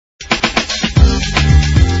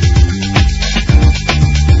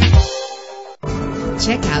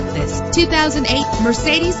Check out this 2008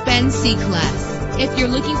 Mercedes-Benz C-Class. If you're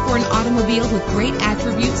looking for an automobile with great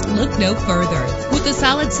attributes, look no further. With a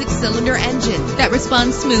solid 6-cylinder engine that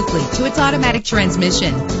responds smoothly to its automatic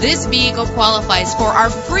transmission, this vehicle qualifies for our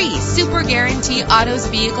free Super Guarantee Autos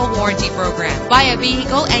Vehicle Warranty Program. Buy a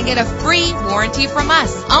vehicle and get a free warranty from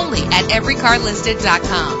us only at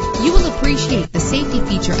everycarlisted.com. You will appreciate the safety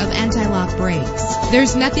feature of anti-lock brakes.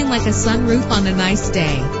 There's nothing like a sunroof on a nice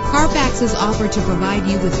day. Carfax is offered to provide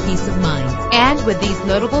you with peace of mind. And with these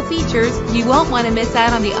notable features, you won't want to miss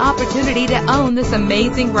out on the opportunity to own this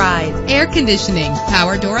amazing ride. Air conditioning,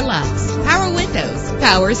 power door locks, power windows,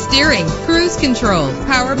 power steering, cruise control,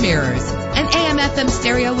 power mirrors, an AM/FM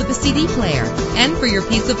stereo with a CD player. And for your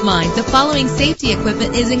peace of mind, the following safety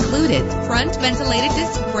equipment is included: front ventilated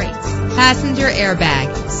disc brakes, passenger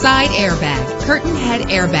airbag, side airbag, curtain head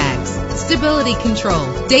airbags, stability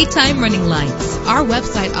control, daytime running lights. Our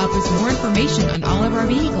website offers more information on all of our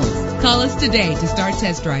vehicles. Call us today to start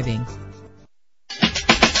test driving.